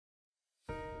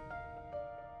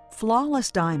Flawless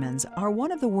diamonds are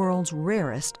one of the world's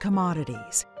rarest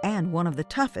commodities and one of the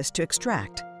toughest to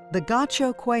extract. The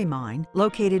Gahcho Kué mine,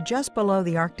 located just below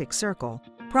the Arctic Circle,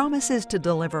 promises to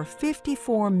deliver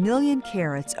 54 million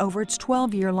carats over its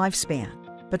 12-year lifespan.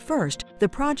 But first, the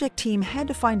project team had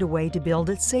to find a way to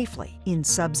build it safely in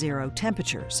sub-zero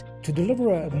temperatures. To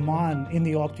deliver a mine in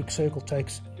the Arctic Circle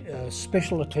takes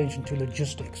special attention to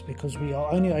logistics, because we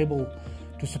are only able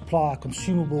to supply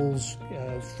consumables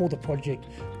for the project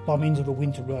by means of a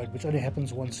winter road, which only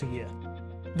happens once a year.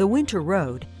 The winter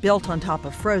road, built on top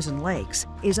of frozen lakes,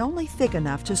 is only thick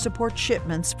enough to support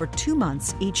shipments for 2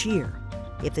 months each year.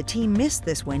 If the team missed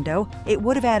this window, it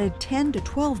would have added 10 to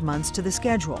 12 months to the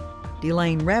schedule,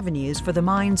 delaying revenues for the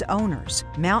mine's owners,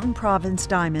 Mountain Province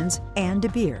Diamonds and De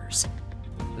Beers.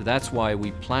 That's why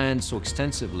we planned so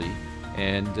extensively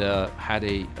and had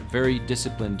a very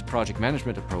disciplined project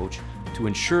management approach to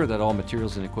ensure that all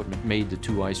materials and equipment made the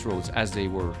 2 ice roads as they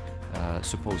were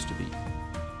supposed to be.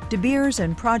 De Beers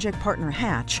and project partner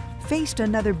Hatch faced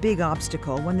another big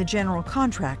obstacle when the general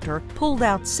contractor pulled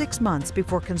out 6 months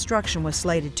before construction was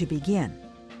slated to begin.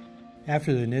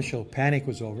 After the initial panic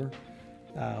was over,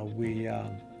 we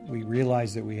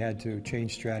realized that we had to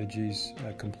change strategies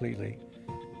completely.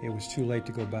 It was too late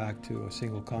to go back to a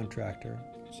single contractor,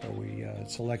 so we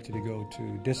selected to go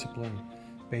to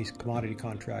discipline-based commodity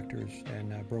contractors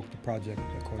and broke the project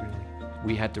accordingly.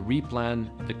 We had to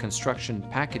replan the construction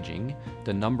packaging,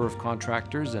 the number of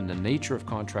contractors and the nature of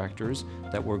contractors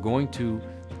that were going to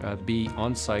be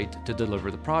on site to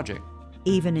deliver the project.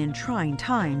 Even in trying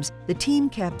times, the team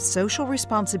kept social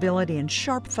responsibility and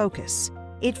sharp focus.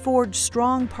 It forged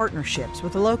strong partnerships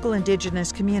with the local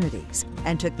Indigenous communities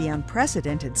and took the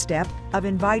unprecedented step of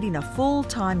inviting a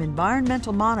full-time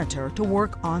environmental monitor to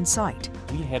work on site.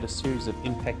 We had a series of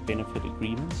impact benefit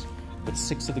agreements with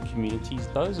 6 of the communities.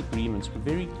 Those agreements were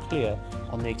very clear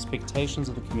on the expectations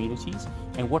of the communities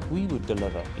and what we would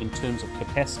deliver in terms of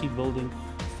capacity building,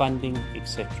 funding,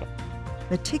 etc.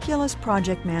 Meticulous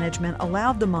project management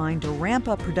allowed the mine to ramp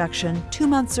up production 2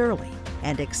 months early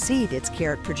and exceed its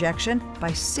carat projection by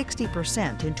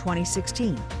 60% in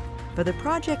 2016. But the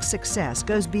project's success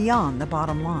goes beyond the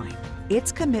bottom line.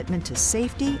 Its commitment to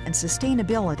safety and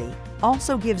sustainability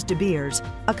also gives De Beers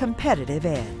a competitive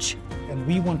edge. And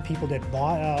we want people that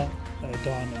buy our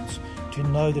diamonds to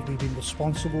know that we've been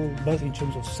responsible, both in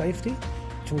terms of safety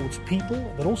towards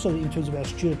people, but also in terms of our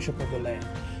stewardship of the land.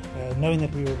 Knowing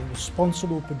that we are a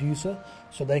responsible producer,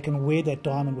 so they can wear that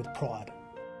diamond with pride.